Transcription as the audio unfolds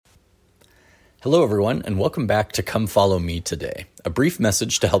Hello, everyone, and welcome back to Come Follow Me Today, a brief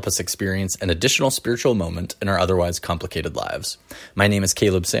message to help us experience an additional spiritual moment in our otherwise complicated lives. My name is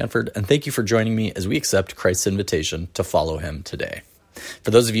Caleb Sanford, and thank you for joining me as we accept Christ's invitation to follow him today.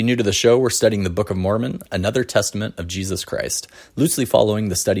 For those of you new to the show, we're studying the Book of Mormon, another testament of Jesus Christ, loosely following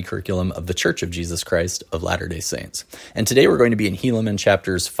the study curriculum of the Church of Jesus Christ of Latter-day Saints. And today we're going to be in Helaman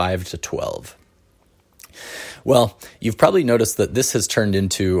chapters 5 to 12. Well, you've probably noticed that this has turned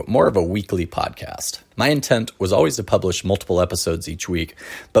into more of a weekly podcast. My intent was always to publish multiple episodes each week,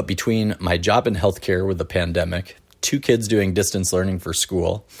 but between my job in healthcare with the pandemic, 2 kids doing distance learning for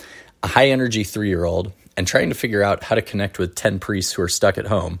school, a high-energy 3-year-old, and trying to figure out how to connect with 10 priests who are stuck at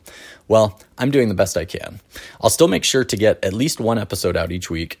home, well, I'm doing the best I can. I'll still make sure to get at least one episode out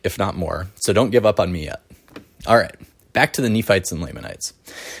each week, if not more, so don't give up on me yet. All right. Back to the Nephites and Lamanites.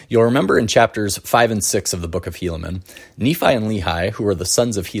 You'll remember in chapters 5 and 6 of the book of Helaman, Nephi and Lehi, who were the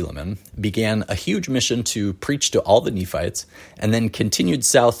sons of Helaman, began a huge mission to preach to all the Nephites and then continued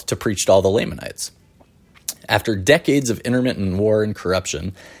south to preach to all the Lamanites. After decades of intermittent war and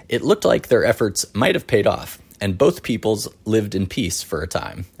corruption, it looked like their efforts might have paid off, and both peoples lived in peace for a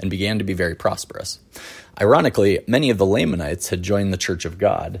time and began to be very prosperous. Ironically, many of the Lamanites had joined the Church of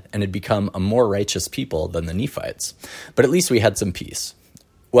God and had become a more righteous people than the Nephites, but at least we had some peace.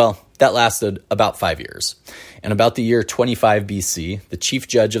 Well, that lasted about 5 years. And about the year 25 BC, the chief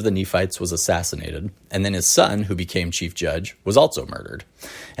judge of the Nephites was assassinated, and then his son, who became chief judge, was also murdered.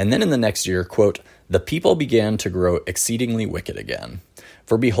 And then in the next year, quote, "The people began to grow exceedingly wicked again.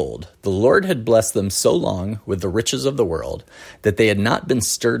 For behold, the Lord had blessed them so long with the riches of the world that they had not been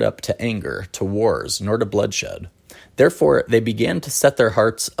stirred up to anger, to wars, nor to bloodshed. Therefore they began to set their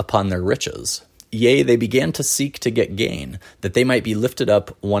hearts upon their riches. Yea, they began to seek to get gain, that they might be lifted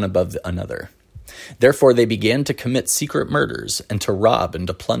up one above another. Therefore they began to commit secret murders, and to rob and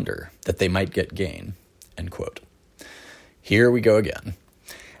to plunder, that they might get gain." End quote. Here we go again.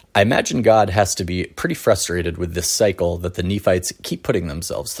 I imagine God has to be pretty frustrated with this cycle that the Nephites keep putting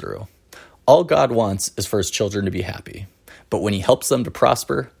themselves through. All God wants is for his children to be happy, but when he helps them to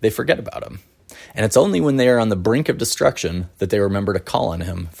prosper, they forget about him. And it's only when they are on the brink of destruction that they remember to call on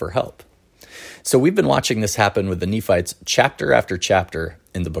him for help. So we've been watching this happen with the Nephites chapter after chapter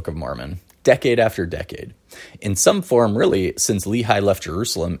in the Book of Mormon, decade after decade, in some form really since Lehi left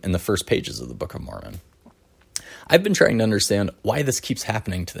Jerusalem in the first pages of the Book of Mormon. I've been trying to understand why this keeps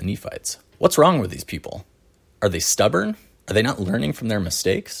happening to the Nephites. What's wrong with these people? Are they stubborn? Are they not learning from their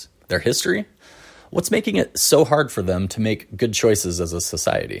mistakes, their history? What's making it so hard for them to make good choices as a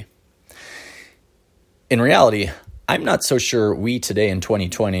society? In reality, I'm not so sure we today in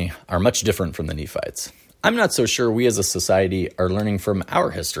 2020 are much different from the Nephites. I'm not so sure we as a society are learning from our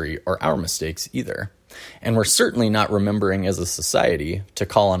history or our mistakes either. And we're certainly not remembering as a society to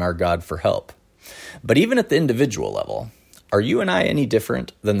call on our God for help. But even at the individual level, are you and I any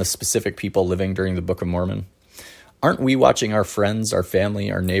different than the specific people living during the Book of Mormon? Aren't we watching our friends, our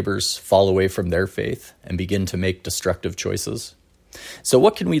family, our neighbors fall away from their faith and begin to make destructive choices? So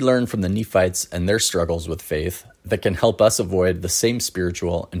what can we learn from the Nephites and their struggles with faith that can help us avoid the same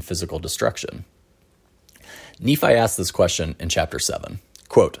spiritual and physical destruction? Nephi asked this question in chapter 7.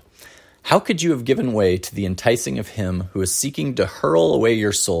 Quote, "How could you have given way to the enticing of him who is seeking to hurl away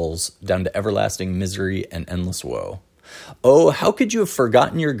your souls down to everlasting misery and endless woe? Oh, how could you have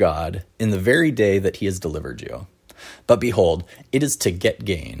forgotten your God in the very day that he has delivered you? But behold, it is to get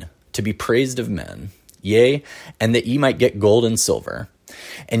gain, to be praised of men, yea, and that ye might get gold and silver.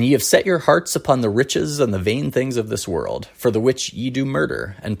 And ye have set your hearts upon the riches and the vain things of this world, for the which ye do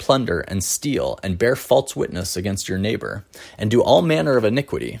murder, and plunder, and steal, and bear false witness against your neighbor, and do all manner of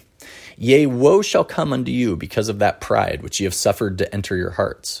iniquity. Yea, woe shall come unto you because of that pride which ye have suffered to enter your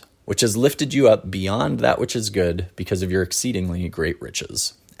hearts, which has lifted you up beyond that which is good because of your exceedingly great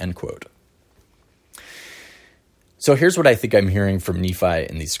riches." End quote. So here's what I think I'm hearing from Nephi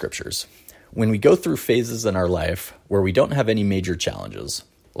in these scriptures. When we go through phases in our life where we don't have any major challenges,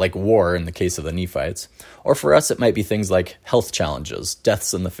 like war in the case of the Nephites, or for us it might be things like health challenges,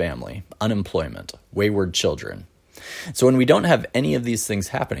 deaths in the family, unemployment, wayward children. So when we don't have any of these things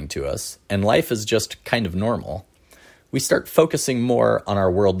happening to us, and life is just kind of normal, we start focusing more on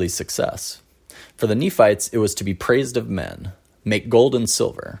our worldly success. For the Nephites, it was to be praised of men, make gold and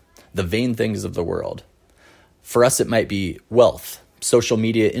silver, the vain things of the world. For us, it might be wealth, social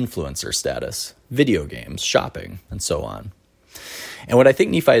media influencer status, video games, shopping, and so on. And what I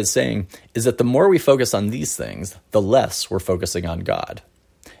think Nephi is saying is that the more we focus on these things, the less we're focusing on God.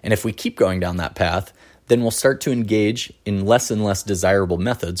 And if we keep going down that path, then we'll start to engage in less and less desirable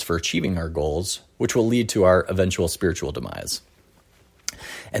methods for achieving our goals, which will lead to our eventual spiritual demise.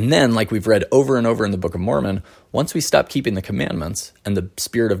 And then, like we've read over and over in the Book of Mormon, once we stop keeping the commandments and the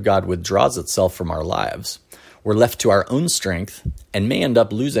Spirit of God withdraws itself from our lives, we're left to our own strength and may end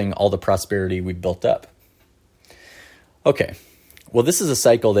up losing all the prosperity we've built up. Okay, well, this is a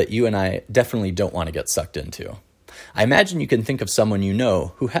cycle that you and I definitely don't want to get sucked into. I imagine you can think of someone you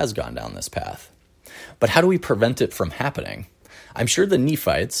know who has gone down this path. But how do we prevent it from happening? I'm sure the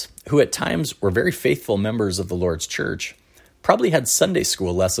Nephites, who at times were very faithful members of the Lord's church, probably had Sunday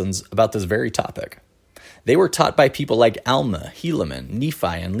school lessons about this very topic. They were taught by people like Alma, Helaman, Nephi,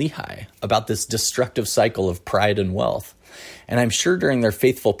 and Lehi about this destructive cycle of pride and wealth. And I'm sure during their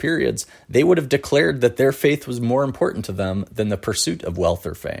faithful periods, they would have declared that their faith was more important to them than the pursuit of wealth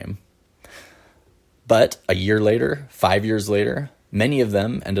or fame. But a year later, 5 years later, many of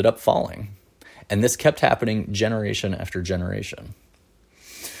them ended up falling. And this kept happening generation after generation.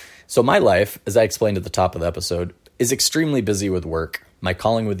 So my life, as I explained at the top of the episode, is extremely busy with work, my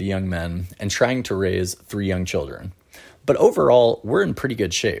calling with the young men, and trying to raise 3 young children. But overall, we're in pretty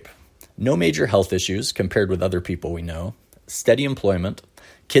good shape. No major health issues compared with other people we know, steady employment,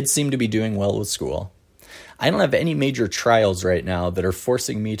 kids seem to be doing well with school. I don't have any major trials right now that are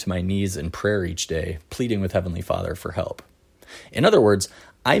forcing me to my knees in prayer each day, pleading with Heavenly Father for help. In other words,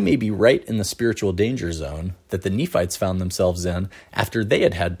 I may be right in the spiritual danger zone that the Nephites found themselves in after they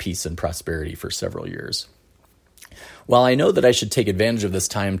had had peace and prosperity for several years. While I know that I should take advantage of this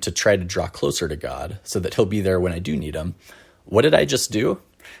time to try to draw closer to God so that He'll be there when I do need Him, what did I just do?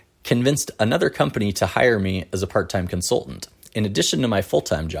 Convinced another company to hire me as a part-time consultant, in addition to my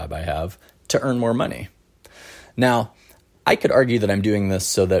full-time job I have, to earn more money. Now, I could argue that I'm doing this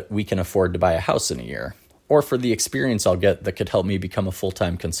so that we can afford to buy a house in a year, or for the experience I'll get that could help me become a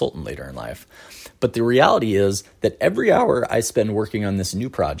full-time consultant later in life. But the reality is that every hour I spend working on this new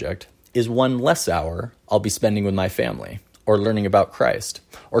project is one less hour I'll be spending with my family, or learning about Christ,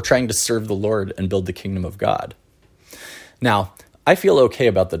 or trying to serve the Lord and build the kingdom of God. Now, I feel okay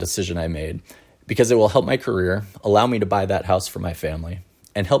about the decision I made because it will help my career, allow me to buy that house for my family,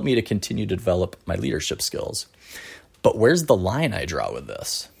 and help me to continue to develop my leadership skills. But where's the line I draw with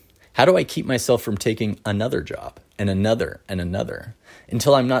this? How do I keep myself from taking another job and another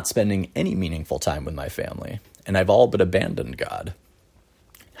until I'm not spending any meaningful time with my family and I've all but abandoned God?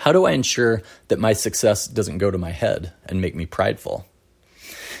 How do I ensure that my success doesn't go to my head and make me prideful?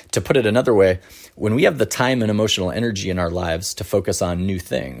 To put it another way, when we have the time and emotional energy in our lives to focus on new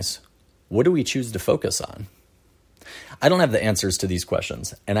things, what do we choose to focus on? I don't have the answers to these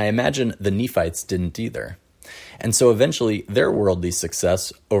questions, and I imagine the Nephites didn't either. And so eventually their worldly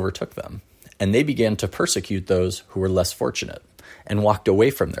success overtook them, and they began to persecute those who were less fortunate and walked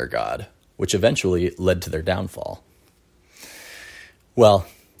away from their God, which eventually led to their downfall. Well,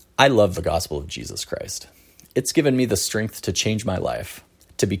 I love the gospel of Jesus Christ. It's given me the strength to change my life,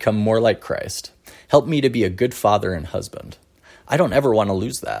 to become more like Christ, help me to be a good father and husband. I don't ever want to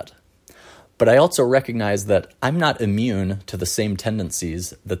lose that. But I also recognize that I'm not immune to the same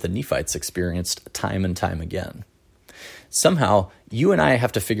tendencies that the Nephites experienced time and time again. Somehow, you and I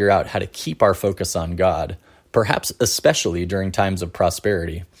have to figure out how to keep our focus on God, perhaps especially during times of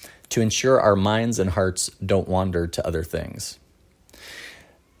prosperity, to ensure our minds and hearts don't wander to other things.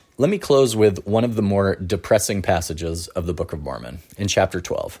 Let me close with one of the more depressing passages of the Book of Mormon, in chapter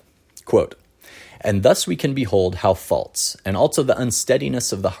 12. Quote, "And thus we can behold how false, and also the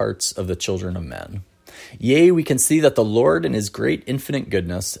unsteadiness of the hearts of the children of men. Yea, we can see that the Lord in his great infinite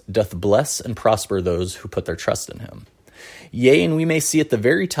goodness doth bless and prosper those who put their trust in him. Yea, and we may see at the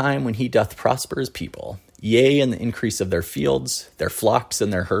very time when he doth prosper his people, yea, in the increase of their fields, their flocks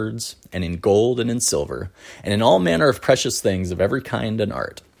and their herds, and in gold and in silver, and in all manner of precious things of every kind and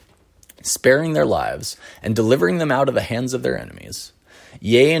art, sparing their lives, and delivering them out of the hands of their enemies.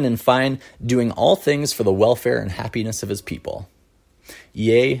 Yea, and in fine, doing all things for the welfare and happiness of his people.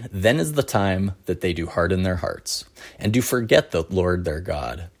 Yea, then is the time that they do harden their hearts, and do forget the Lord their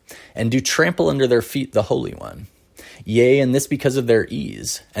God, and do trample under their feet the Holy One. Yea, and this because of their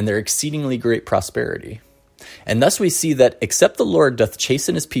ease, and their exceedingly great prosperity. And thus we see that except the Lord doth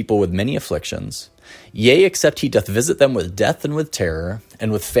chasten his people with many afflictions, yea, except he doth visit them with death and with terror,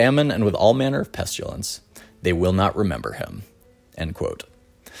 and with famine and with all manner of pestilence, they will not remember him." End quote.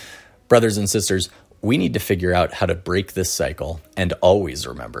 Brothers and sisters, we need to figure out how to break this cycle and always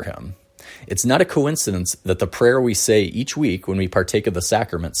remember him. It's not a coincidence that the prayer we say each week when we partake of the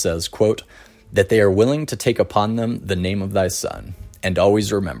sacrament says, quote, "that they are willing to take upon them the name of thy Son, and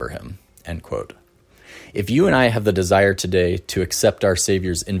always remember him." End quote. If you and I have the desire today to accept our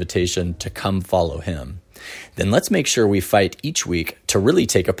Savior's invitation to come follow him, then let's make sure we fight each week to really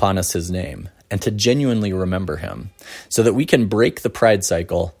take upon us his name and to genuinely remember him, so that we can break the pride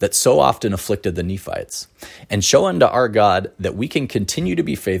cycle that so often afflicted the Nephites, and show unto our God that we can continue to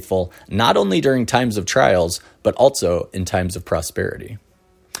be faithful not only during times of trials, but also in times of prosperity.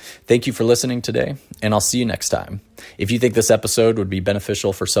 Thank you for listening today, and I'll see you next time. If you think this episode would be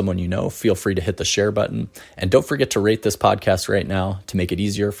beneficial for someone you know, feel free to hit the share button, and don't forget to rate this podcast right now to make it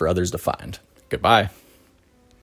easier for others to find. Goodbye.